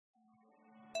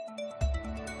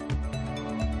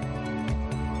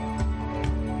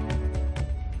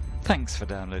Thanks for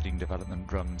downloading Development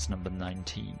Drums number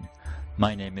 19.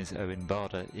 My name is Owen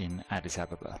Barder in Addis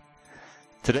Ababa.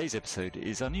 Today's episode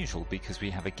is unusual because we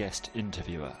have a guest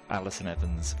interviewer, Alison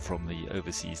Evans from the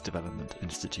Overseas Development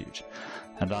Institute,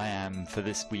 and I am, for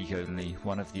this week only,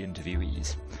 one of the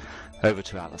interviewees. Over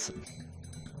to Alison.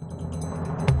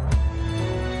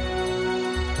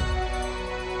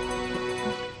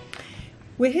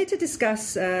 We're here to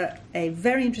discuss a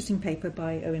very interesting paper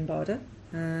by Owen Barder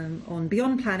on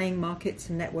Beyond Planning, Markets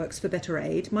and Networks for Better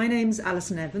Aid. My name's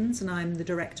Alison Evans and I'm the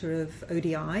director of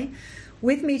ODI.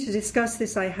 With me to discuss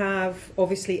this I have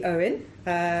obviously Owen,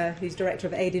 who's director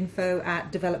of Aid Info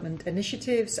at Development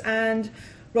Initiatives, and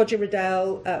Roger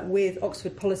Riddell with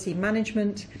Oxford Policy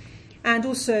Management, and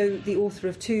also the author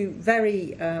of two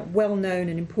very well-known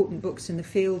and important books in the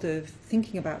field of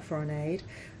thinking about foreign aid.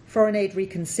 Foreign Aid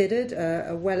Reconsidered,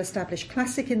 a well-established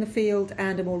classic in the field,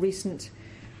 and a more recent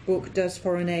book, Does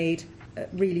Foreign Aid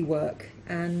Really Work?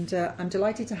 And I'm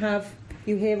delighted to have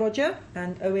you here, Roger.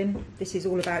 And Owen, this is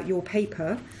all about your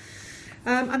paper.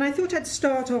 And I thought I'd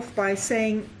start off by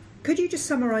saying, could you just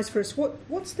summarise for us,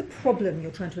 what's the problem you're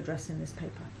trying to address in this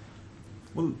paper?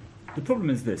 Well, the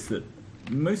problem is this, that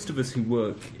most of us who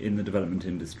work in the development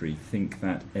industry think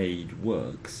that aid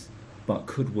works, but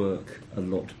could work a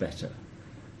lot better.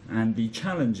 And the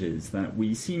challenge is that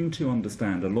we seem to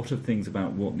understand a lot of things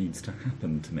about what needs to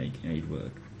happen to make aid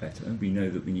work better. We know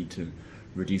that we need to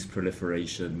reduce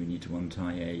proliferation, we need to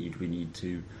untie aid, we need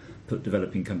to put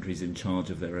developing countries in charge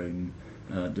of their own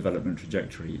development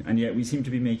trajectory. And yet we seem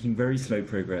to be making very slow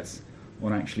progress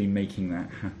on actually making that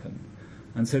happen.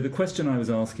 And so the question I was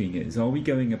asking is, are we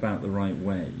going about the right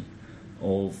way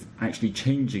of actually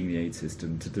changing the aid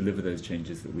system to deliver those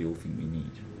changes that we all think we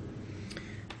need?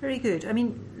 Very good. I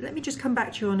mean, let me just come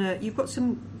back to you on you've got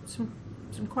some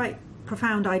quite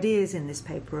profound ideas in this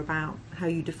paper about how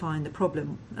you define the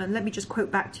problem. And let me just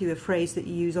quote back to you a phrase that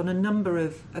you use on a number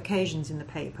of occasions in the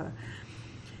paper.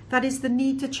 That is the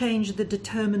need to change the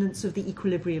determinants of the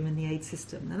equilibrium in the aid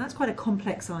system. And that's quite a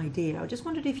complex idea. I just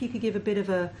wondered if you could give a bit of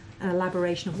an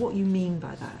elaboration of what you mean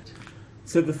by that.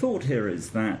 So the thought here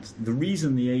is that the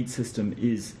reason the aid system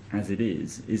is as it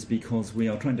is because we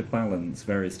are trying to balance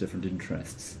various different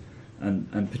interests,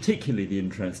 and particularly the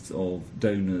interests of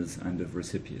donors and of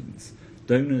recipients.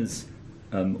 Donors,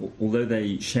 although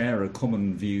they share a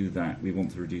common view that we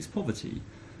want to reduce poverty,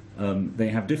 they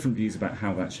have different views about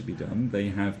how that should be done. They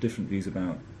have different views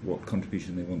about what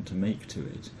contribution they want to make to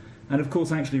it. And of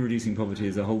course, actually reducing poverty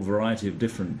is a whole variety of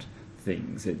different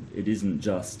things. It isn't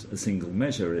just a single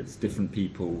measure, it's different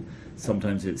people.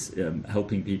 Sometimes it's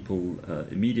helping people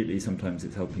immediately, sometimes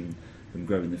it's helping them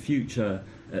grow in the future,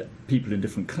 people in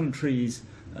different countries.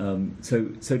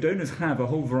 So donors have a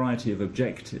whole variety of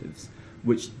objectives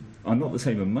which are not the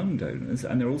same among donors,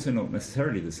 and they're also not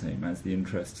necessarily the same as the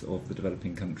interests of the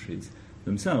developing countries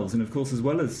themselves. And of course, as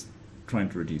well as trying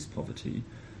to reduce poverty,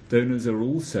 donors are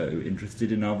also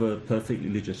interested in other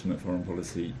perfectly legitimate foreign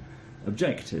policy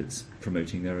objectives,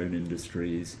 promoting their own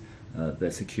industries, their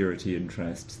security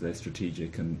interests, their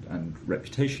strategic and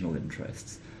reputational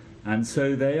interests. And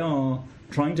so they are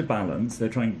trying to balance, they're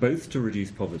trying both to reduce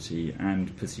poverty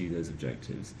and pursue those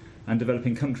objectives. And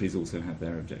developing countries also have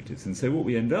their objectives. And so what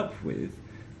we end up with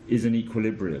is an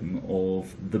equilibrium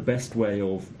of the best way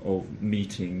of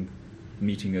meeting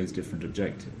those different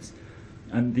objectives.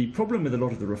 And the problem with a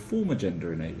lot of the reform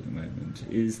agenda in aid at the moment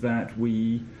is that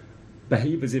we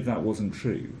behave as if that wasn't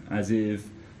true, as if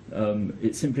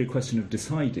it's simply a question of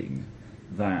deciding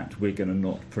that we're going to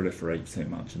not proliferate so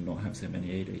much and not have so many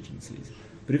aid agencies.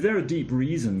 But if there are deep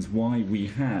reasons why we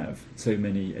have so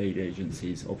many aid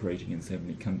agencies operating in so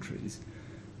many countries,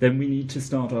 then we need to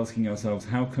start asking ourselves,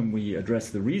 how can we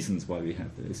address the reasons why we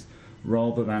have this,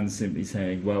 rather than simply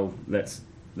saying, well, let's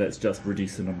just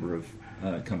reduce the number of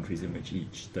countries in which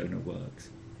each donor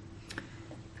works.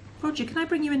 Roger, can I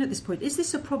bring you in at this point? Is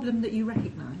this a problem that you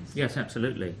recognise? Yes,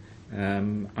 absolutely.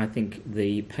 I think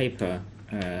the paper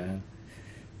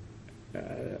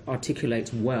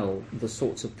articulates well the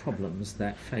sorts of problems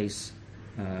that face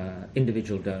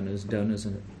individual donors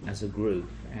as a group,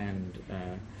 and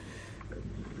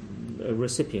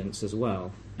recipients as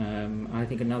well. I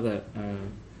think another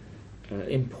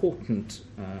important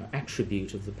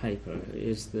attribute of the paper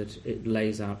is that it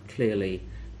lays out clearly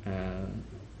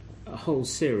a whole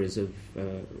series of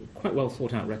quite well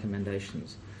thought out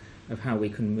recommendations of how we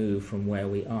can move from where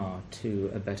we are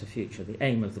to a better future. The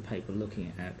aim of the paper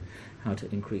looking at how to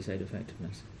increase aid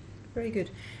effectiveness. Very good.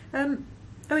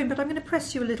 Owen, but I'm going to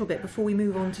press you a little bit before we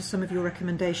move on to some of your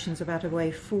recommendations about a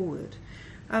way forward.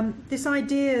 This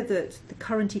idea that the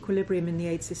current equilibrium in the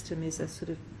aid system is a sort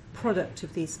of product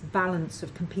of this balance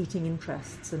of competing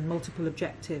interests and multiple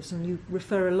objectives, and you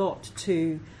refer a lot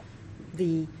to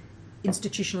the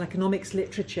institutional economics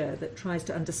literature that tries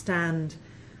to understand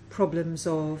problems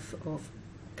of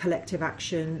collective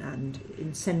action and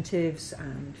incentives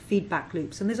and feedback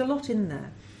loops, and there's a lot in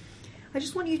there. I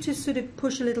just want you to sort of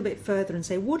push a little bit further and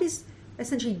say, what is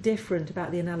essentially different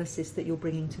about the analysis that you're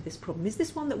bringing to this problem? Is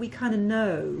this one that we kind of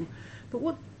know, but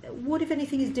what if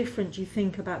anything is different, do you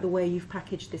think, about the way you've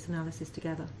packaged this analysis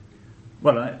together?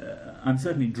 Well, I'm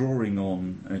certainly drawing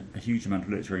on a huge amount of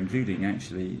literature, including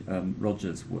actually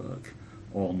Roger's work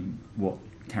on what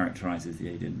characterises the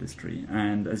aid industry.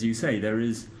 And as you say, there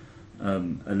is a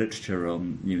literature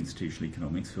on new institutional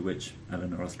economics for which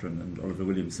Elinor Ostrom and Oliver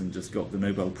Williamson just got the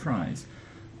Nobel Prize.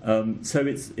 So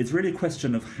it's really a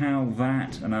question of how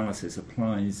that analysis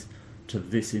applies to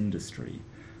this industry.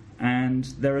 And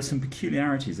there are some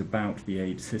peculiarities about the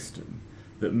aid system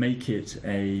that make it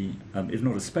if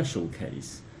not a special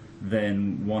case,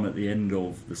 then one at the end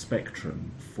of the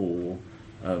spectrum for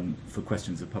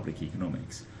questions of public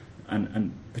economics.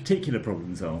 And particular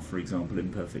problems are, for example,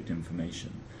 imperfect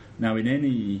information. Now, in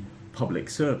any public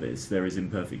service, there is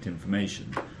imperfect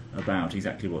information about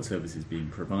exactly what service is being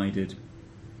provided,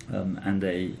 and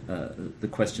the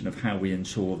question of how we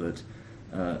ensure that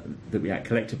we act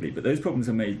collectively. But those problems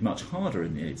are made much harder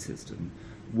in the aid system,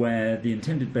 where the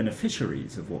intended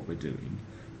beneficiaries of what we're doing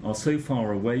are so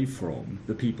far away from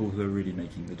the people who are really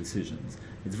making the decisions.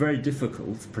 It's very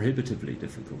difficult, prohibitively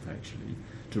difficult actually,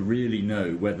 to really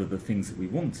know whether the things that we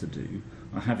want to do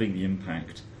are having the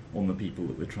impact on the people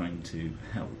that we're trying to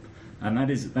help. And that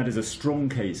is a strong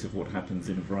case of what happens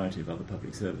in a variety of other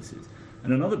public services.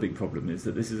 And another big problem is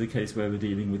that this is a case where we're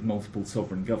dealing with multiple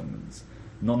sovereign governments,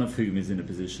 none of whom is in a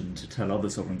position to tell other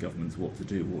sovereign governments what to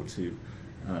do or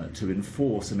to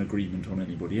enforce an agreement on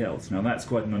anybody else. Now, that's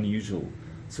quite an unusual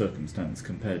circumstance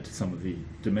compared to some of the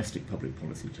domestic public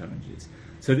policy challenges.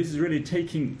 So this is really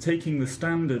taking the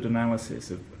standard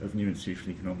analysis of new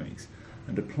institutional economics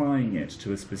and applying it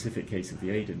to a specific case of the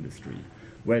aid industry,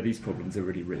 where these problems are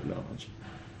really writ large.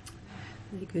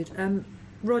 Very good.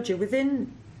 Roger,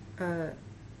 within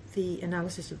the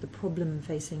analysis of the problem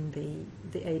facing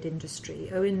the aid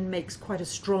industry, Owen makes quite a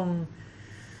strong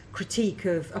critique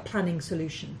of a planning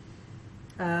solution.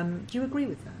 Do you agree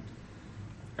with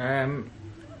that?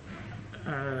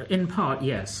 In part,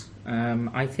 yes.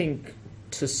 I think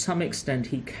to some extent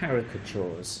he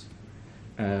caricatures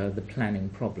the planning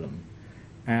problem.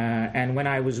 And when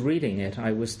I was reading it,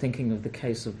 I was thinking of the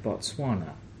case of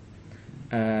Botswana.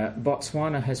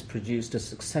 Botswana has produced a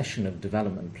succession of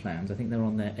development plans. I think they're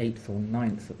on their 8th or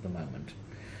 9th at the moment.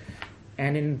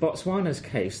 And in Botswana's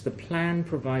case, the plan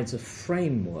provides a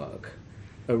framework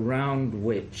around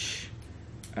which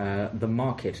the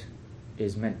market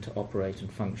is meant to operate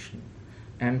and function,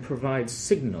 and provides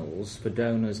signals for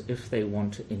donors if they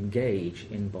want to engage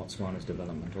in Botswana's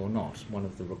development or not. One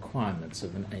of the requirements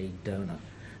of an aid donor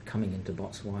coming into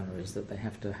Botswana is that they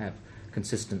have to have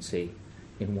consistency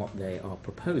in what they are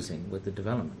proposing with the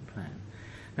development plan.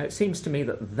 Now, it seems to me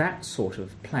that that sort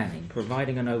of planning,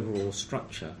 providing an overall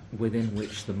structure within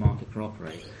which the market can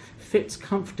operate, fits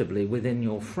comfortably within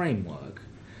your framework.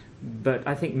 But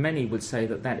I think many would say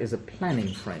that that is a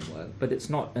planning framework, but it's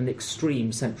not an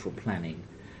extreme central planning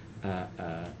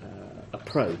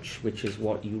approach, which is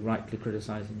what you rightly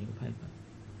criticise in your paper.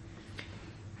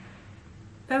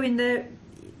 Owen, they're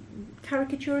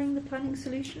caricaturing the planning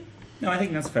solution? No, I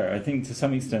think that's fair. I think to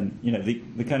some extent,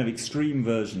 the kind of extreme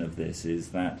version of this is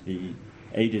that the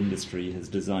aid industry has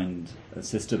designed a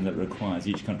system that requires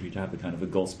each country to have a kind of a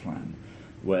Gosplan,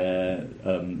 where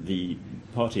the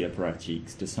party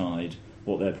apparatchiks decide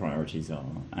what their priorities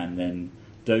are, and then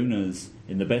donors,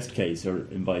 in the best case, are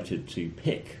invited to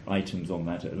pick items on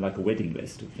that, like a wedding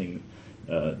list of things.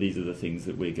 These are the things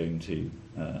that we're going to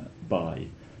buy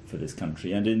for this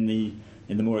country. And in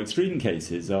the more extreme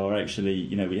cases are actually,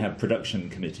 we have production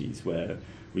committees where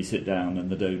we sit down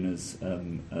and the donors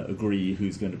agree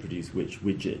who's going to produce which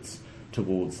widgets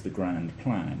towards the grand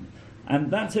plan.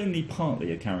 And that's only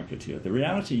partly a caricature. The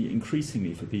reality,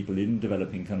 increasingly, for people in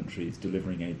developing countries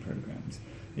delivering aid programs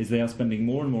is they are spending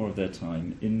more and more of their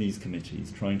time in these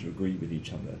committees trying to agree with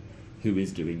each other who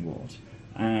is doing what.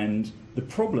 And the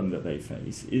problem that they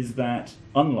face is that,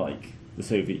 unlike the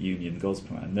Soviet Union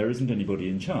Gosplan, there isn't anybody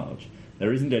in charge.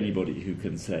 There isn't anybody who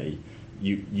can say,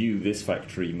 you this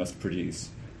factory, must produce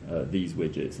these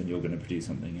widgets and you're going to produce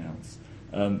something else.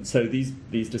 So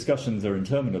these discussions are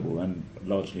interminable and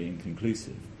largely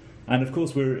inconclusive. And of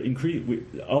course,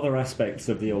 other aspects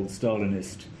of the old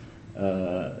Stalinist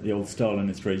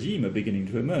regime are beginning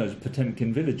to emerge.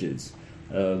 Potemkin villages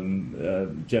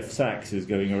Jeff Sachs is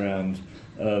going around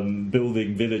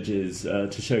building villages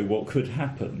to show what could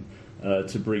happen,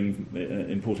 to bring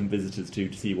important visitors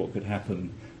to see what could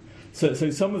happen. So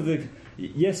some of the...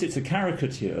 Yes, it's a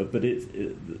caricature, but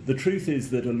the truth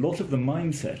is that a lot of the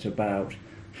mindset about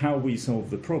how we solve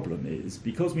the problem is,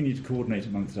 because we need to coordinate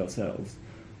amongst ourselves,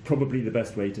 probably the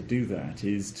best way to do that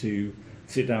is to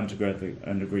sit down together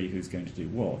and agree who's going to do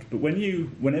what. But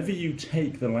whenever you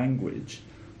take the language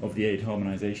of the aid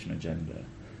harmonisation agenda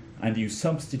and you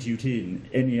substitute in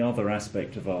any other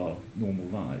aspect of our normal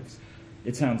lives,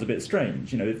 it sounds a bit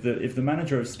strange. You know, if the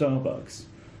manager of Starbucks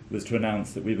was to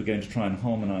announce that we were going to try and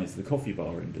harmonise the coffee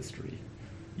bar industry,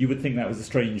 you would think that was a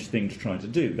strange thing to try to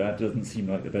do. That doesn't seem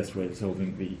like the best way of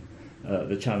solving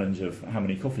the challenge of how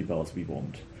many coffee bars we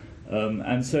want.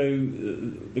 And so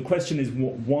the question is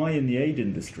why in the aid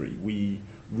industry we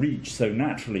reach so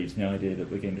naturally to the idea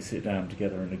that we're going to sit down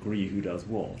together and agree who does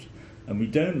what, and we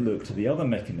don't look to the other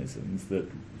mechanisms that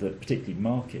particularly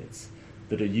markets,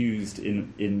 that are used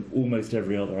in almost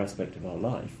every other aspect of our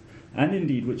life, and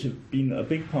indeed which have been a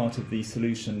big part of the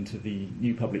solution to the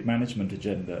new public management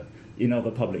agenda in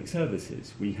other public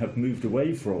services. We have moved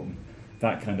away from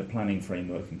that kind of planning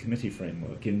framework and committee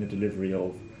framework in the delivery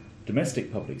of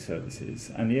domestic public services,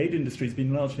 and the aid industry has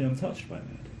been largely untouched by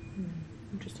that.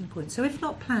 Interesting point. So if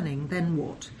not planning, then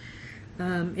what?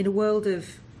 In a world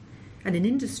of, and an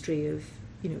industry of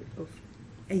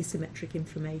asymmetric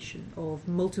information, of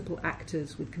multiple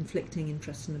actors with conflicting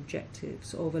interests and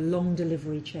objectives, of a long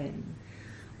delivery chain,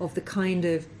 of the kind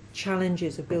of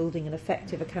challenges of building an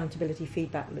effective accountability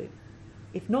feedback loop.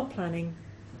 If not planning,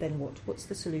 then what? What's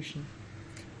the solution?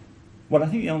 Well, I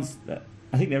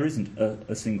think there isn't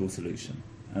a single solution.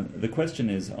 The question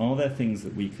is, are there things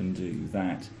that we can do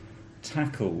that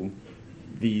tackle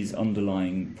these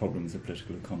underlying problems of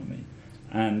political economy?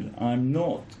 And I'm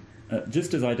not...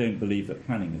 just as I don't believe that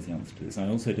planning is the answer to this, I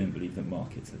also don't believe that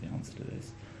markets are the answer to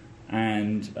this.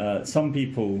 And some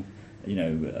people,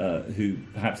 who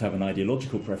perhaps have an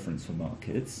ideological preference for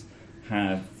markets,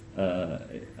 have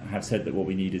said that what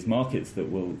we need is markets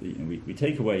that will, we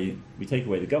take away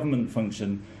the government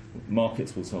function,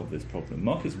 markets will solve this problem.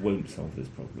 Markets won't solve this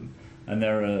problem, and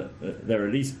there are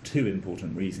at least two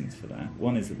important reasons for that.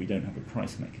 One is that we don't have a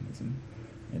price mechanism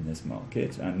in this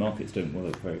market, and markets don't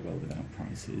work very well without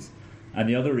prices. And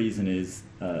the other reason is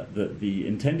that the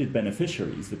intended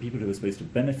beneficiaries, the people who are supposed to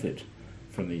benefit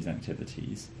from these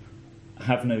activities,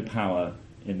 have no power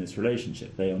in this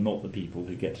relationship. They are not the people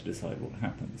who get to decide what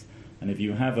happens. And if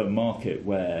you have a market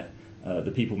where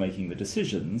the people making the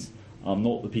decisions are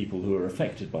not the people who are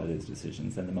affected by those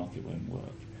decisions, then the market won't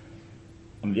work.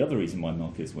 And the other reason why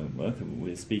markets won't work, and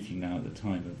we're speaking now at the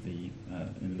time of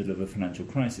in the middle of a financial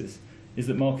crisis, is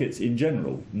that markets in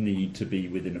general need to be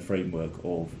within a framework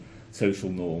of social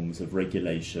norms, of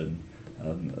regulation,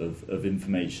 of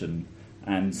information.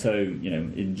 And so,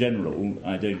 in general,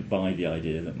 I don't buy the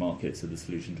idea that markets are the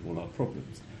solution to all our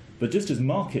problems. But just as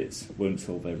markets won't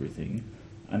solve everything,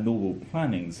 and nor will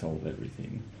planning solve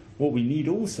everything, what we need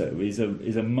also is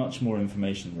a much more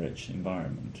information-rich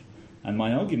environment. And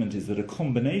my argument is that a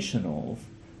combination of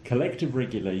collective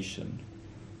regulation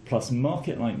plus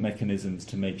market-like mechanisms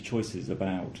to make choices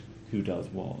about who does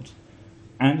what,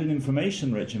 and an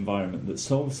information-rich environment that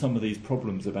solves some of these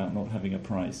problems about not having a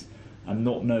price and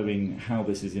not knowing how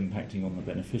this is impacting on the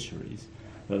beneficiaries,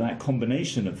 that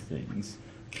combination of things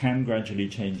can gradually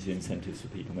change the incentives for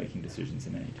people making decisions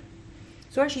in aid.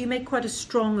 So actually you make quite a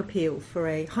strong appeal for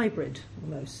a hybrid,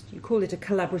 almost. You call it a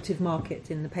collaborative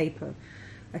market in the paper,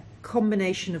 a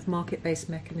combination of market-based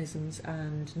mechanisms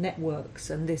and networks,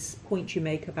 and this point you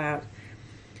make about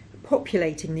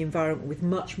populating the environment with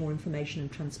much more information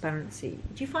and transparency.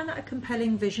 Do you find that a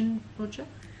compelling vision, Roger?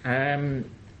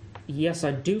 Yes,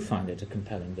 I do find it a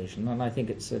compelling vision, and I think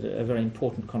it's a very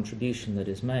important contribution that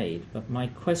is made. But my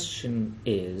question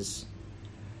is,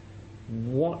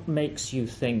 what makes you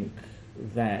think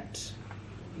that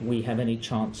we have any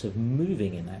chance of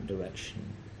moving in that direction?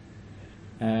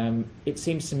 It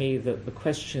seems to me that the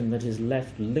question that is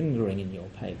left lingering in your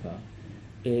paper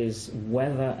is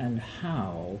whether and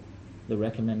how the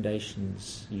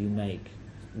recommendations you make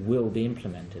will be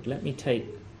implemented. Let me take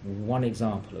one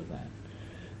example of that.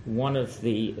 One of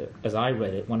the, as I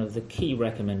read it, one of the key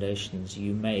recommendations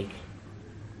you make,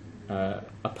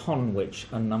 upon which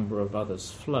a number of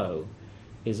others flow,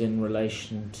 is in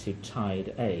relation to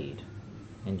tied aid.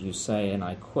 And you say, and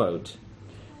I quote,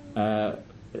 the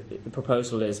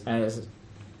proposal is, as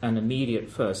an immediate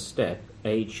first step,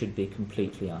 aid should be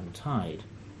completely untied.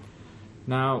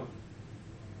 Now,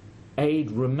 aid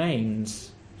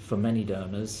remains, for many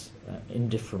donors, in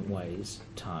different ways,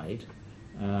 tied.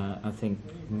 I think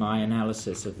my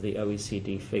analysis of the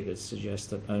OECD figures suggests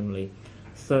that only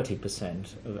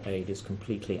 30% of aid is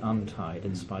completely untied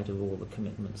in spite of all the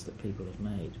commitments that people have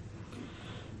made.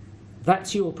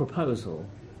 That's your proposal.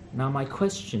 Now my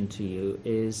question to you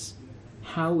is,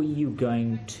 how are you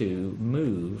going to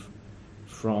move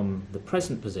from the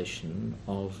present position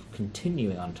of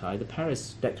continuing untied? The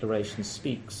Paris Declaration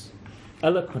speaks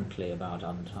eloquently about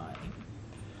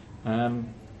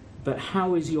untying. But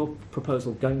how is your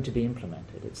proposal going to be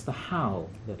implemented? It's the how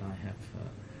that I have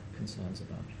concerns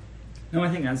about. No, I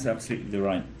think that's absolutely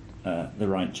the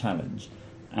right challenge,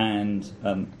 and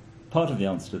part of the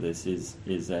answer to this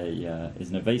is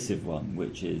an evasive one,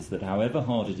 which is that however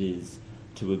hard it is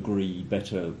to agree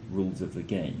better rules of the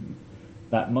game,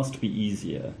 that must be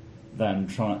easier than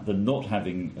not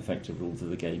having effective rules of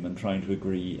the game and trying to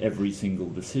agree every single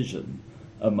decision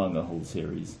among a whole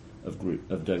series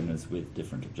of donors with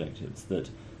different objectives.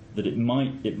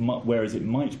 Whereas it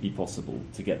might be possible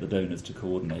to get the donors to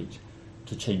coordinate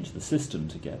to change the system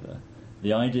together,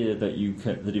 the idea that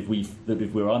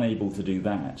if we're unable to do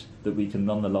that we can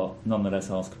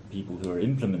nonetheless ask people who are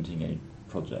implementing aid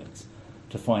projects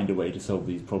to find a way to solve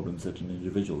these problems at an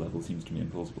individual level seems to me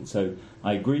implausible. So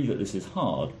I agree that this is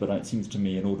hard, but it seems to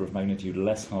me an order of magnitude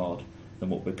less hard than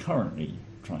what we're currently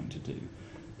trying to do.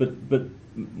 But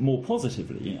more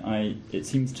positively, it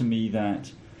seems to me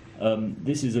that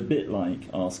this is a bit like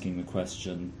asking the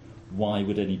question, why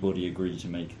would anybody agree to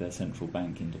make their central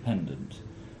bank independent?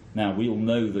 Now, we all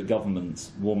know that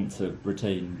governments want to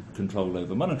retain control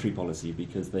over monetary policy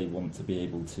because they want to be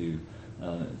able to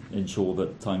ensure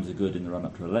that times are good in the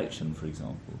run-up to election, for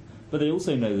example. But they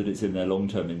also know that it's in their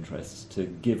long-term interests to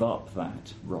give up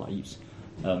that right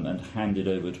and hand it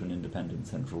over to an independent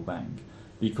central bank,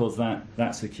 because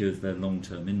that secures their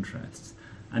long-term interests.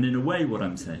 And in a way, what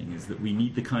I'm saying is that we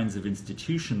need the kinds of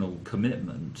institutional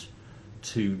commitment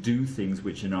to do things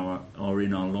which are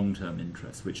in our long-term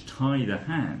interests, which tie the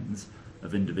hands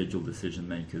of individual decision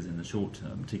makers in the short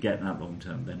term to get that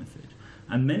long-term benefit.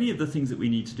 And many of the things that we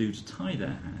need to do to tie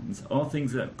their hands are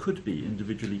things that could be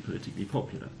individually politically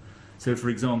popular. So, for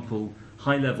example,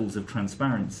 high levels of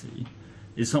transparency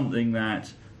is something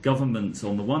that governments,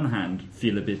 on the one hand,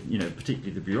 feel a bit,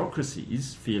 particularly the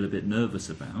bureaucracies, feel a bit nervous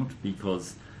about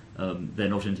because they're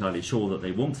not entirely sure that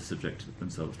they want to subject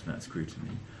themselves to that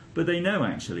scrutiny. But they know,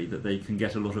 actually, that they can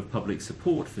get a lot of public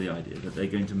support for the idea that they're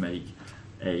going to make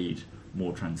aid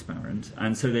more transparent.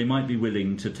 And so they might be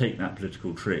willing to take that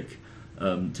political trick,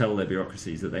 tell their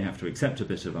bureaucracies that they have to accept a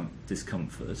bit of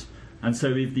discomfort. And so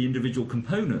if the individual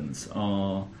components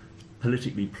are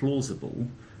politically plausible,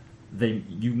 then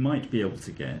you might be able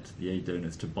to get the aid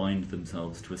donors to bind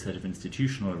themselves to a set of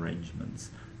institutional arrangements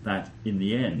that, in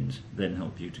the end, then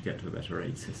help you to get to a better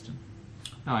aid system.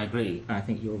 I agree. I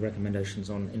think your recommendations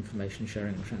on information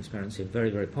sharing and transparency are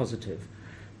very, very positive.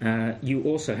 You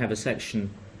also have a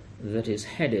section that is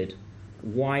headed,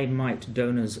 why might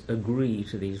donors agree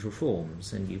to these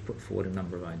reforms? And you put forward a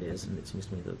number of ideas, and it seems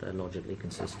to me that they're logically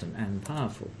consistent and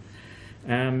powerful.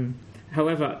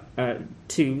 However,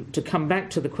 to come back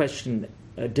to the question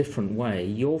a different way,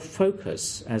 your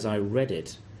focus, as I read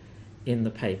it in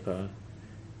the paper,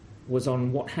 was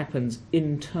on what happens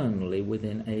internally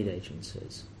within aid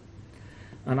agencies.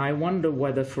 And I wonder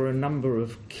whether for a number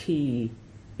of key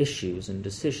issues and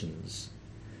decisions,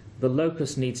 the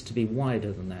locus needs to be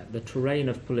wider than that, the terrain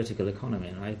of political economy.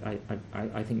 And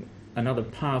I think another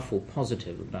powerful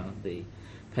positive about the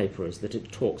paper is that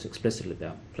it talks explicitly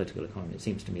about political economy. It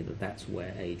seems to me that that's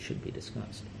where aid should be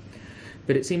discussed.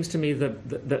 But it seems to me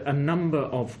that a number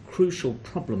of crucial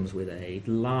problems with aid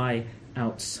lie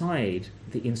outside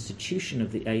the institution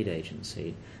of the aid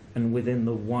agency and within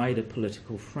the wider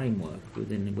political framework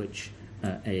within which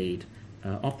aid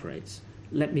operates.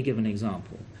 Let me give an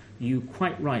example. You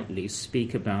quite rightly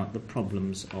speak about the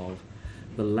problems of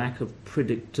the lack of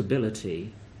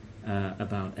predictability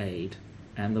about aid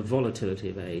and the volatility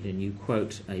of aid, and you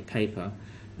quote a paper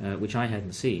which I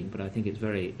hadn't seen, but I think it's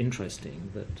very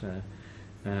interesting that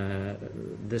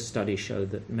this study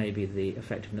showed that maybe the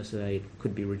effectiveness of aid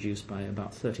could be reduced by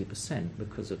about 30%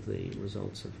 because of the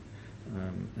results of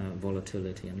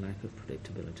volatility and lack of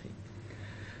predictability.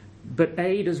 But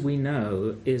aid, as we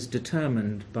know, is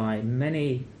determined by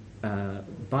many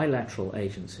bilateral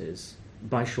agencies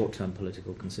by short-term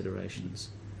political considerations.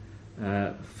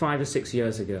 5 or 6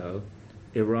 years ago,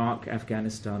 Iraq,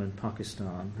 Afghanistan and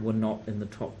Pakistan were not in the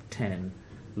top 10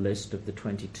 list of the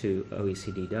 22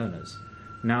 OECD donors.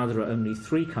 Now there are only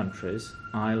 3 countries,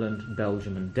 Ireland,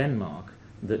 Belgium and Denmark,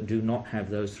 that do not have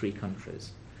those 3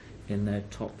 countries in their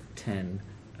top 10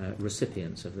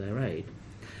 recipients of their aid.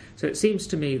 So it seems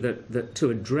to me that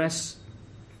to address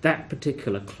that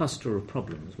particular cluster of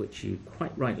problems, which you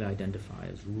quite rightly identify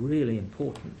as really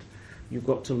important, you've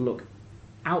got to look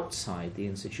outside the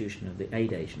institution of the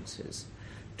aid agencies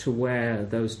to where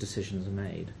those decisions are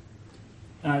made.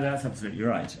 That's absolutely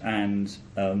right, and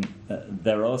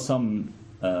there are some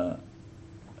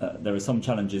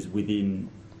challenges within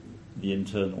the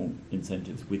internal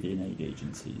incentives within aid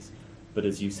agencies. But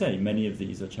as you say, many of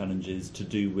these are challenges to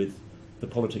do with the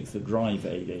politics that drive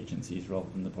aid agencies rather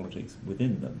than the politics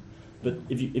within them. But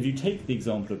if you take the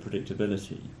example of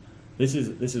predictability, this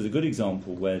is a good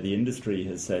example where the industry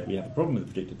has said we have a problem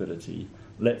with predictability,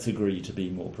 let's agree to be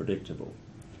more predictable.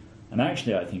 And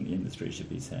actually I think the industry should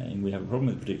be saying we have a problem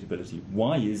with predictability,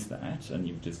 why is that? And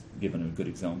you've just given a good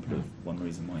example of one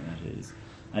reason why that is.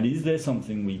 And is there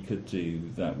something we could do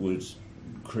that would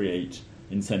create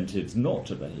incentives not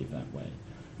to behave that way?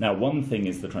 Now, one thing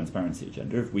is the transparency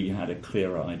agenda. If we had a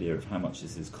clearer idea of how much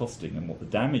this is costing and what the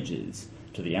damage is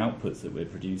to the outputs that we're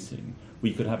producing,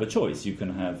 we could have a choice. You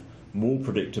can have more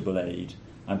predictable aid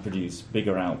and produce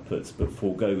bigger outputs but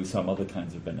forego some other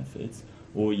kinds of benefits,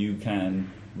 or you can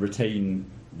retain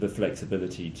the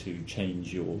flexibility to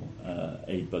change your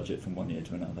aid budget from one year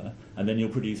to another, and then you'll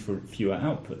produce for fewer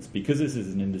outputs. Because this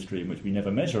is an industry in which we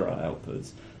never measure our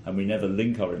outputs and we never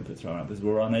link our inputs to our outputs,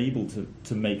 we're unable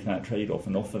to make that trade-off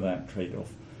and offer that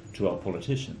trade-off to our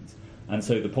politicians. And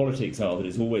so the politics are that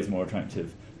it's always more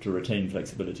attractive to retain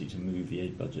flexibility to move the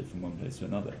aid budget from one place to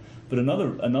another. But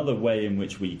another way in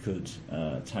which we could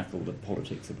tackle the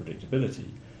politics of predictability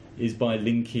is by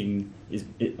linking.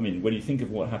 When you think of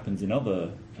what happens in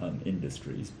other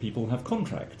industries, people have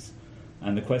contracts,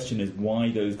 and the question is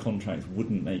why those contracts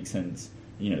wouldn't make sense.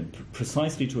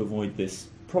 Precisely to avoid this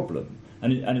problem,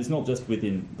 and it's not just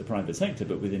within the private sector,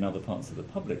 but within other parts of the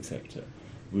public sector,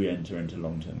 we enter into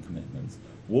long-term commitments.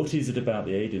 What is it about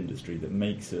the aid industry that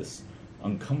makes us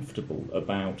uncomfortable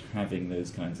about having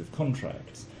those kinds of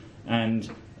contracts?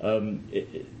 And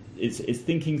it's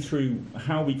thinking through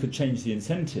how we could change the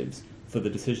incentives for the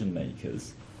decision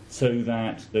makers so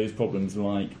that those problems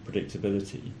like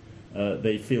predictability,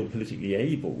 they feel politically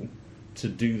able to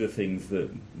do the things that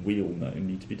we all know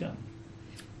need to be done.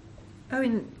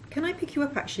 Owen, can I pick you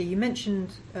up actually? You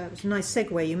mentioned, it was a nice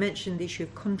segue, you mentioned the issue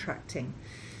of contracting.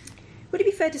 Would it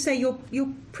be fair to say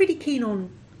you're pretty keen on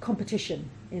competition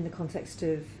in the context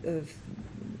of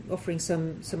offering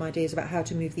some ideas about how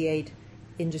to move the aid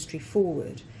industry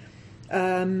forward?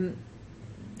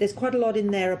 There's quite a lot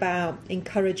in there about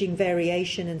encouraging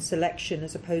variation and selection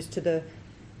as opposed to the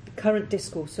current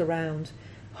discourse around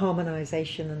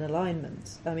harmonisation and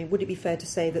alignment. Would it be fair to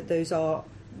say that those are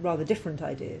rather different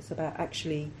ideas about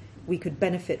actually we could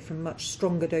benefit from much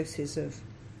stronger doses of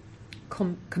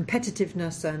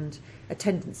competitiveness and a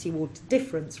tendency towards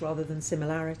difference rather than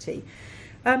similarity?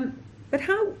 But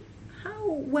how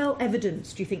well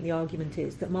evidenced do you think the argument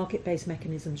is that market-based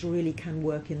mechanisms really can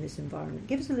work in this environment?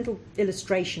 Give us a little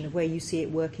illustration of where you see it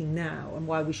working now and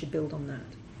why we should build on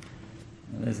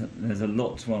that. There's a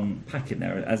lot to unpack in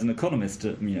there. As an economist,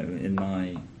 in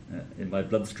my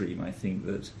bloodstream, I think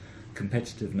that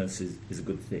competitiveness is a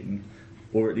good thing,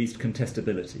 or at least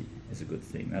contestability is a good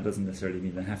thing. That doesn't necessarily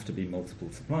mean there have to be multiple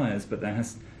suppliers, but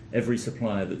every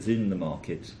supplier that's in the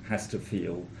market has to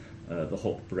feel the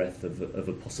hot breath of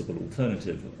a possible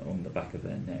alternative on the back of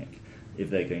their neck if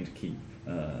they're going to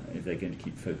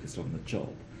keep focused on the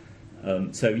job.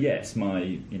 So yes,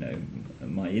 my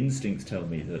instincts tell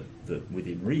me that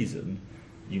within reason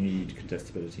you need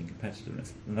contestability and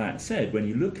competitiveness. That said, when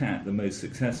you look at the most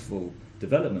successful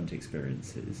development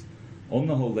experiences, on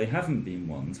the whole they haven't been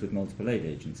ones with multiple aid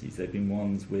agencies. They've been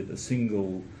ones with a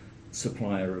single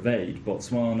supplier of aid.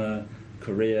 Botswana,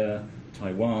 Korea,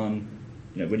 Taiwan.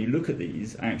 When you look at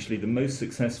these, actually the most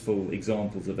successful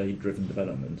examples of aid-driven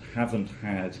development haven't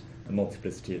had a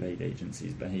multiplicity of aid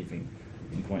agencies behaving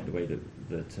in quite the way that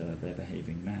they're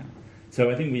behaving now. So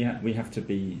I think we have to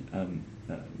be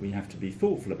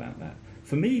thoughtful about that.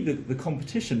 For me, the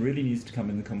competition really needs to come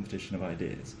in the competition of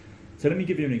ideas. So let me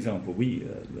give you an example.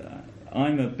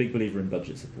 I'm a big believer in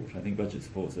budget support. I think budget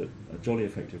support is a jolly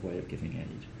effective way of giving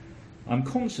aid. I'm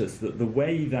conscious that the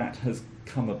way that has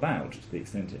come about, to the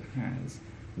extent it has,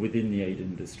 within the aid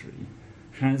industry,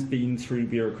 has been through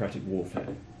bureaucratic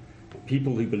warfare.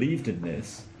 People who believed in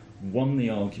this won the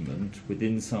argument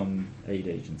within some aid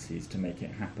agencies to make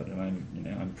it happen, and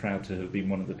I'm proud to have been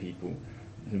one of the people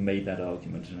who made that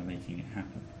argument and are making it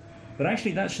happen. But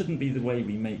actually, that shouldn't be the way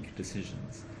we make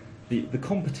decisions. The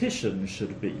competition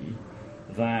should be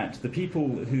that the people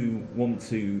who want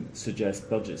to suggest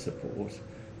budget support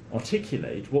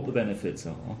articulate what the benefits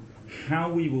are, how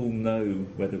we will know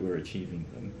whether we're achieving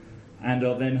them, and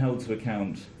are then held to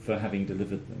account for having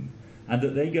delivered them, and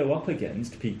that they go up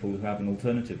against people who have an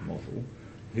alternative model,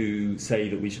 who say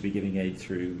that we should be giving aid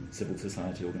through civil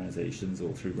society organisations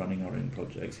or through running our own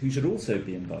projects, who should also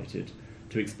be invited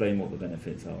to explain what the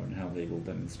benefits are and how they will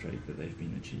demonstrate that they've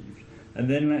been achieved. And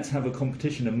then let's have a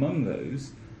competition among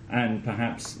those, and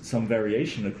perhaps some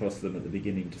variation across them at the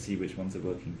beginning to see which ones are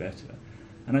working better.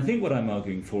 And I think what I'm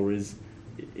arguing for is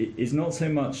not so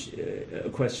much a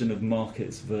question of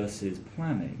markets versus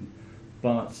planning,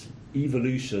 but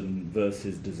evolution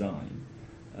versus design.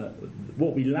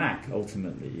 What we lack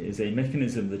ultimately is a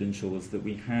mechanism that ensures that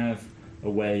we have a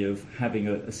way of having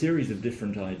a series of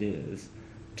different ideas,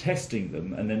 testing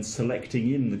them, and then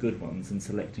selecting in the good ones and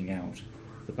selecting out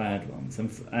the bad ones.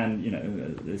 And you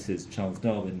know, this is Charles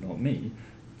Darwin, not me.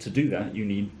 To do that, you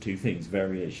need two things: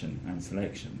 variation and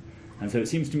selection. And so it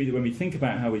seems to me that when we think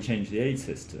about how we change the aid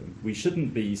system, we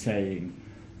shouldn't be saying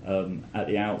at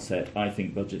the outset, I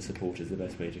think budget support is the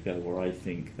best way to go, or I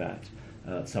think that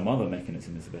some other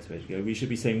mechanism is the best way to go. We should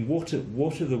be saying what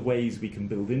are the ways we can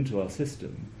build into our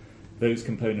system those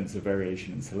components of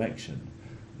variation and selection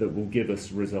that will give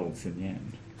us results in the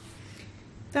end.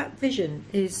 That vision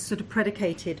is sort of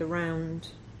predicated around,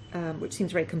 which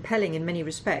seems very compelling in many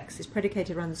respects, is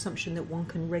predicated around the assumption that one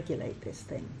can regulate this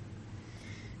thing.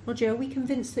 Roger, are we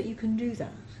convinced that you can do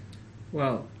that?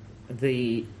 Well,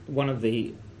 one of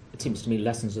the, it seems to me,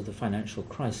 lessons of the financial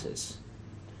crisis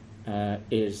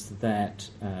is that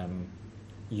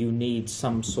you need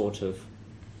some sort of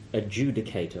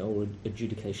adjudicator or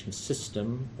adjudication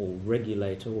system or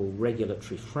regulator or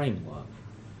regulatory framework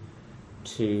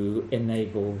to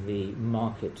enable the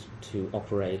market to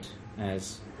operate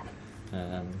as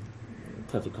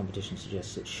perfect competition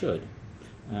suggests it should.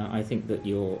 I think that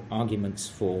your arguments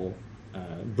for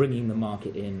bringing the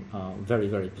market in are very,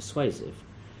 very persuasive.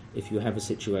 If you have a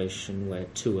situation where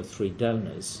 2 or 3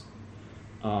 donors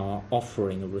are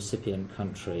offering a recipient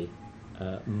country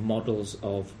models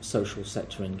of social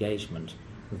sector engagement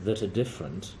that are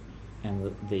different, and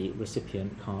that the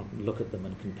recipient can't look at them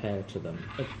and compare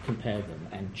them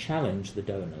and challenge the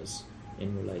donors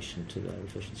in relation to their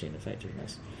efficiency and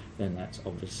effectiveness, then that's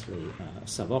obviously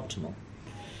suboptimal.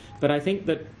 But I think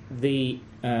that the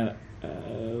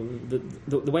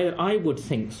way that I would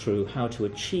think through how to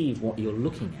achieve what you're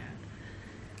looking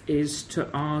at is to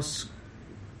ask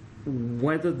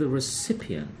whether the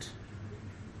recipient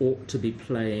ought to be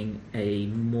playing a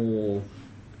more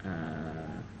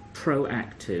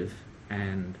proactive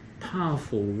and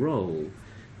powerful role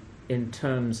in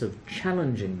terms of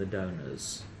challenging the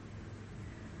donors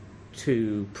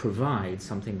to provide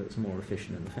something that's more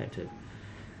efficient and effective.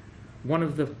 One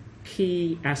of the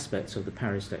key aspects of the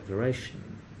Paris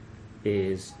Declaration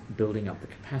is building up the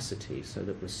capacity so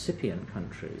that recipient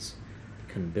countries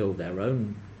can build their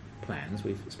own plans.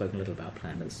 We've spoken a little about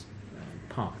planners,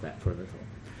 park that for a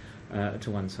little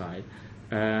to one side,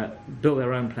 build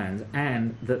their own plans,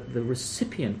 and that the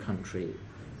recipient country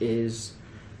is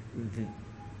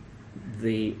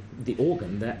the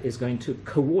organ that is going to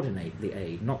coordinate the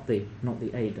aid, not the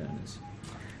aid donors.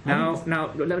 Now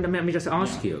let me just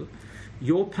ask you,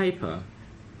 your paper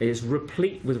is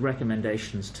replete with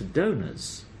recommendations to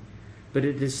donors, but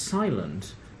it is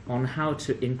silent on how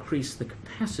to increase the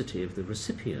capacity of the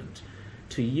recipient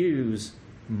to use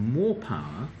more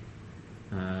power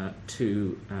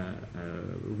to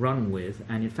run with,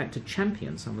 and in fact to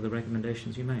champion some of the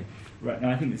recommendations you made. Right,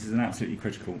 now I think this is an absolutely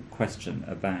critical question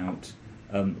about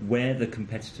where the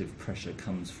competitive pressure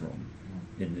comes from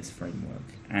in this framework.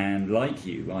 And like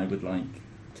you, I would like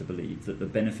to believe that the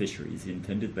beneficiaries, the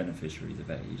intended beneficiaries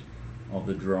of aid, are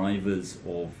the drivers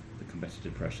of the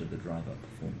competitive pressure that drive up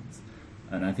performance.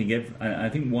 And I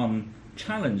think one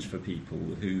challenge for people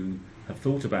who have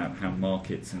thought about how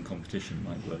markets and competition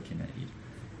might work in aid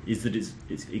is that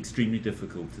it's extremely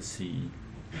difficult to see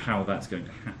how that's going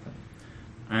to happen.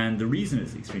 And the reason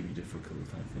it's extremely difficult,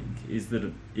 I think, is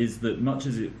that much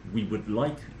as we would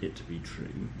like it to be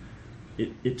true,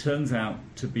 it turns out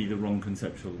to be the wrong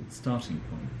conceptual starting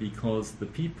point, because the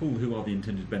people who are the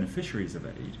intended beneficiaries of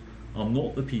aid are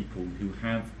not the people who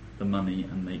have the money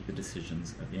and make the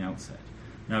decisions at the outset.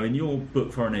 Now, in your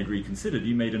book, Foreign Aid Reconsidered,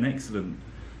 you made an excellent,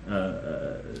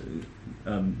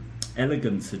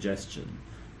 elegant suggestion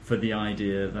for the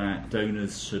idea that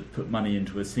donors should put money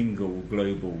into a single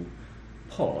global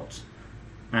pot,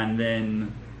 and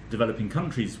then developing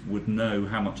countries would know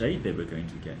how much aid they were going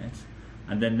to get,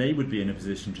 and then they would be in a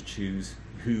position to choose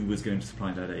who was going to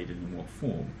supply that aid and in what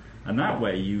form. And that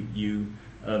way you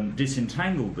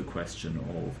disentangled the question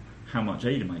of how much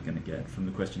aid am I going to get from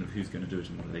the question of who's going to do it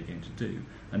and what are they going to do.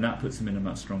 And that puts them in a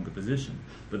much stronger position.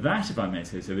 But that, if I may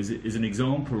say so, is an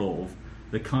example of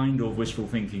the kind of wishful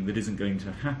thinking that isn't going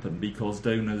to happen because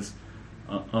donors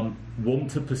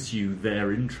want to pursue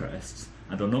their interests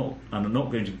and are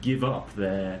not going to give up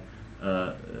their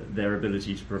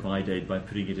ability to provide aid by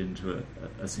putting it into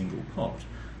a single pot.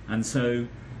 And so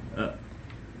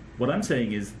what I'm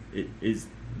saying is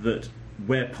that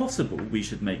where possible we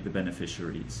should make the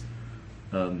beneficiaries,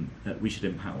 we should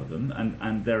empower them,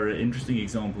 and there are interesting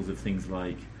examples of things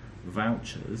like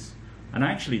vouchers. And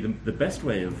actually the best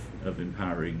way of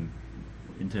empowering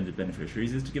intended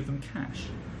beneficiaries is to give them cash,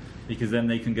 because then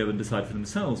they can go and decide for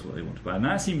themselves what they want to buy. And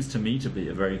that seems to me to be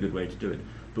a very good way to do it.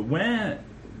 But where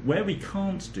we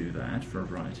can't do that for a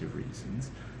variety of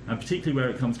reasons, and particularly where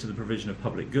it comes to the provision of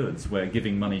public goods, where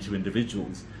giving money to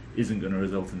individuals isn't going to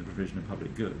result in the provision of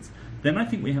public goods, then I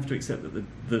think we have to accept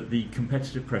that the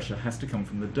competitive pressure has to come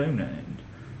from the donor end.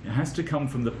 It has to come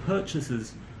from the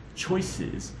purchaser's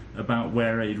choices about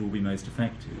where aid will be most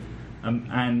effective.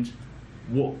 And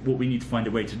what we need to find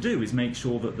a way to do is make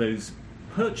sure that those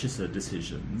purchaser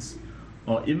decisions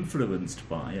are influenced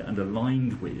by and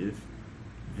aligned with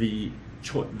the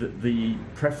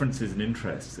preferences and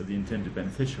interests of the intended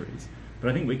beneficiaries. But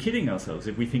I think we're kidding ourselves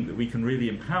if we think that we can really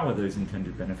empower those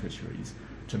intended beneficiaries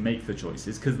to make the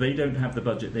choices, because they don't have the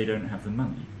budget, they don't have the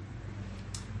money.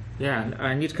 Yeah,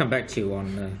 I need to come back to you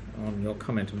on your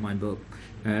comment on my book.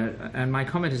 And my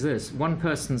comment is this: one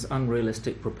person's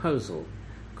unrealistic proposal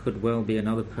could well be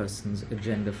another person's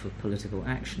agenda for political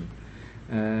action.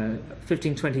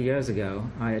 15, 20 years ago,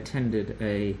 I attended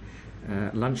a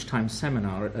lunchtime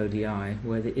seminar at ODI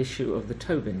where the issue of the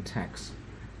Tobin tax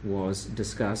was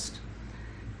discussed,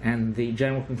 and the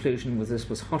general conclusion was this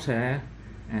was hot air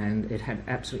and it had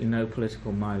absolutely no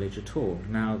political mileage at all.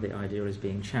 Now the idea is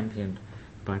being championed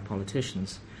by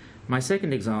politicians. My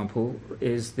second example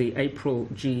is the April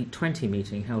G20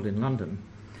 meeting held in London.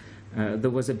 There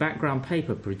was a background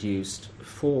paper produced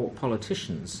for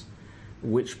politicians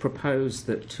which proposed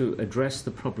that to address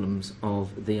the problems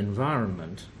of the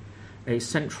environment, a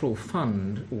central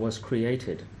fund was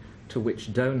created to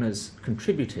which donors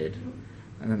contributed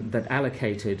that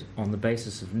allocated on the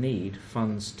basis of need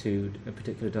funds to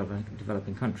particular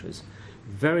developing countries,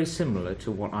 very similar to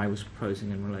what I was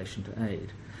proposing in relation to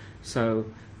aid. So,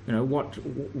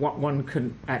 what one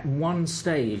can, at one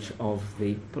stage of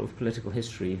the political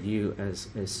history, view as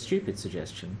a stupid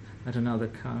suggestion, at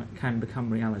another can become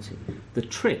reality. The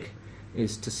trick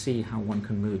is to see how one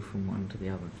can move from one to the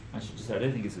other. I should just say, I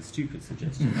don't think it's a stupid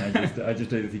suggestion. I just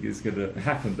don't think it's going to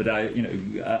happen. But I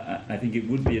think it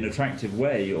would be an attractive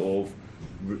way of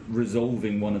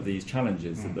resolving one of these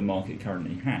challenges that the market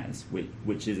currently has,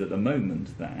 which is at the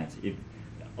moment that,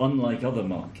 unlike other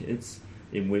markets,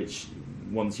 in which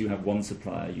once you have one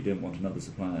supplier, you don't want another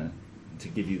supplier to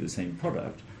give you the same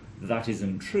product, that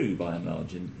isn't true by and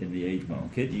large in the aid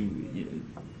market.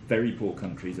 Very poor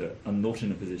countries are not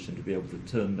in a position to be able to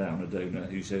turn down a donor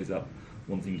who shows up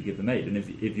wanting to give them aid. And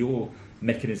if your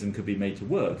mechanism could be made to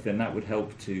work, then that would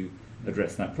help to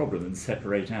address that problem and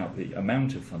separate out the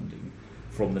amount of funding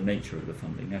from the nature of the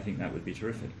funding. I think that would be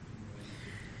terrific.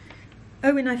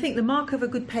 Owen, I think the mark of a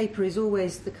good paper is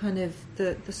always the kind of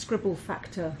the scribble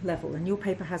factor level, and your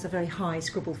paper has a very high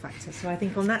scribble factor. So I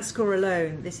think on that score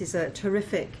alone, this is a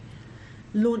terrific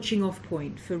launching off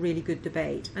point for really good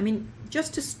debate. I mean,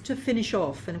 just to finish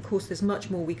off, and of course there's much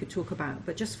more we could talk about,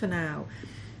 but just for now,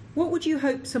 what would you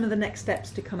hope some of the next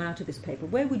steps to come out of this paper?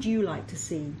 Where would you like to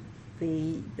see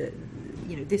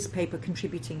this paper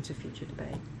contributing to future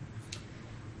debate?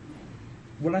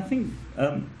 Well, I think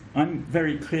I'm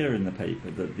very clear in the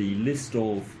paper that the list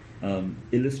of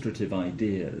illustrative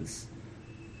ideas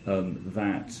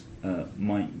that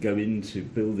might go into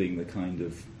building the kind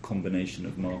of combination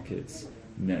of markets,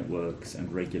 networks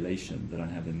and regulation that I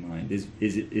have in mind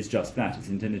is just that. It's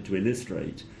intended to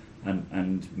illustrate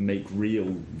and make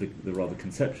real the rather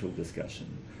conceptual discussion.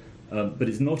 But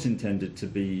it's not intended to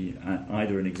be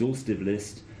either an exhaustive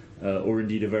list or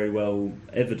indeed a very well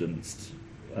evidenced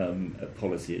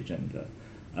policy agenda.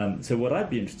 So what I'd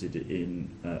be interested in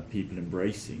people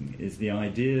embracing is the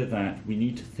idea that we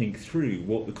need to think through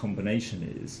what the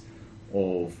combination is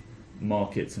of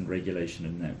markets and regulation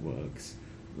and networks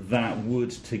that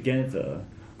would together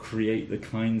create the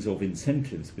kinds of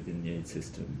incentives within the aid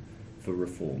system for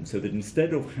reform, so that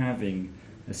instead of having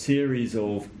a series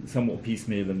of somewhat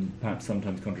piecemeal and perhaps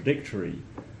sometimes contradictory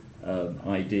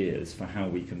ideas for how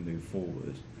we can move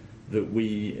forward, that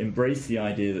we embrace the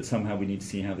idea that somehow we need to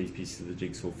see how these pieces of the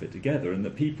jigsaw fit together, and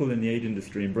that people in the aid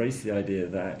industry embrace the idea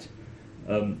that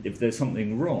if there's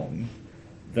something wrong,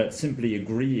 that simply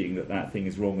agreeing that that thing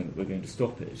is wrong and that we're going to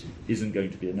stop it isn't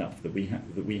going to be enough, that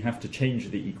we have to change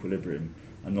the equilibrium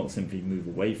and not simply move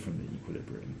away from the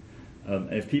equilibrium.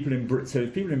 If people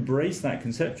embrace that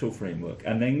conceptual framework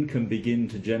and then can begin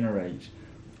to generate,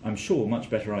 I'm sure, much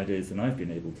better ideas than I've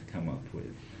been able to come up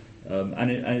with.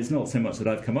 And it's not so much that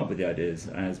I've come up with the ideas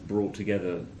as brought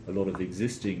together a lot of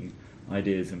existing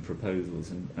ideas and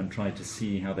proposals and tried to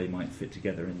see how they might fit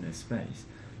together in this space.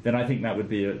 Then I think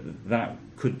that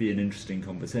could be an interesting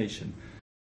conversation.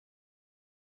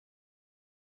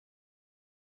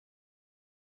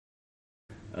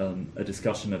 A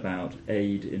discussion about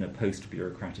aid in a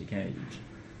post-bureaucratic age.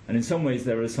 And in some ways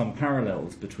there are some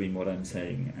parallels between what I'm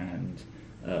saying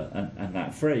and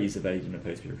that phrase of aid in a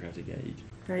post-bureaucratic age.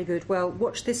 Very good. Well,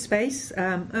 watch this space.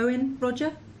 Owen,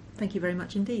 Roger, thank you very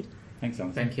much indeed. Thanks,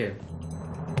 Alison. Thank you.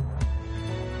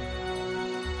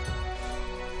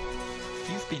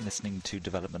 You've been listening to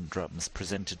Development Drums,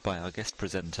 presented by our guest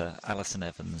presenter, Alison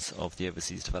Evans of the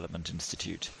Overseas Development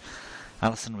Institute.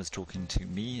 Alison was talking to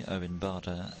me, Owen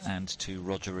Barder, and to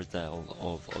Roger Riddell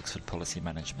of Oxford Policy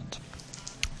Management.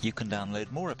 You can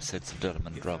download more episodes of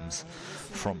Development Drums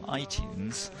from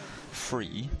iTunes,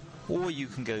 free, or you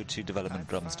can go to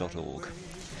developmentdrums.org.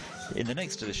 In the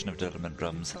next edition of Development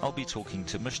Drums, I'll be talking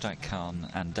to Mushtaq Khan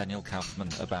and Daniel Kaufman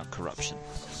about corruption.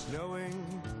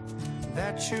 Knowing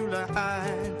that you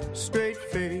lied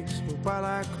straight-faced while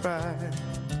I cried,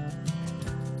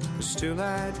 but still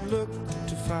I'd look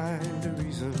to find a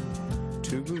reason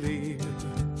to believe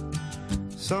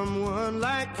someone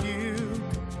like you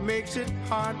makes it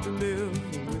hard to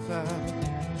live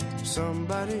without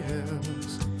somebody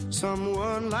else.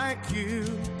 Someone like you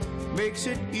makes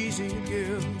it easy to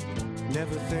give.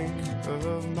 Never think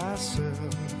of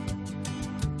myself.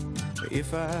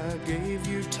 If I gave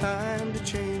you time to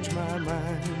change my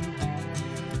mind,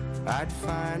 I'd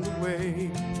find a way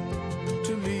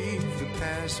to leave the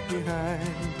past behind.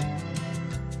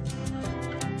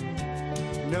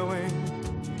 Knowing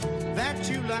that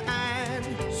you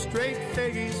lied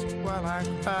straight-faced while I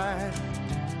cried,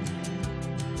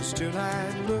 still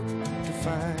I'd look to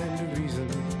find a reason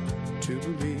to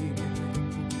believe.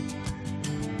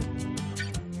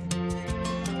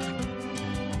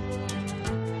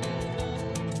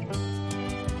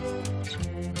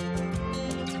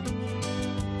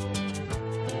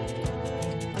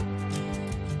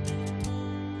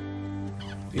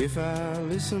 If I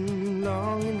listened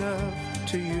long enough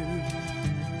to you,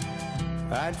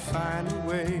 I'd find a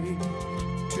way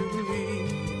to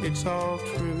believe it's all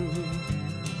true.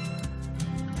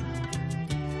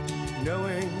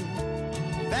 Knowing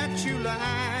that you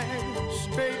lied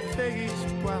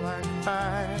straight-faced while I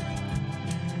cried,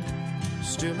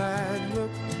 still I'd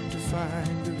look to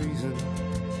find a reason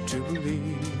to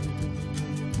believe.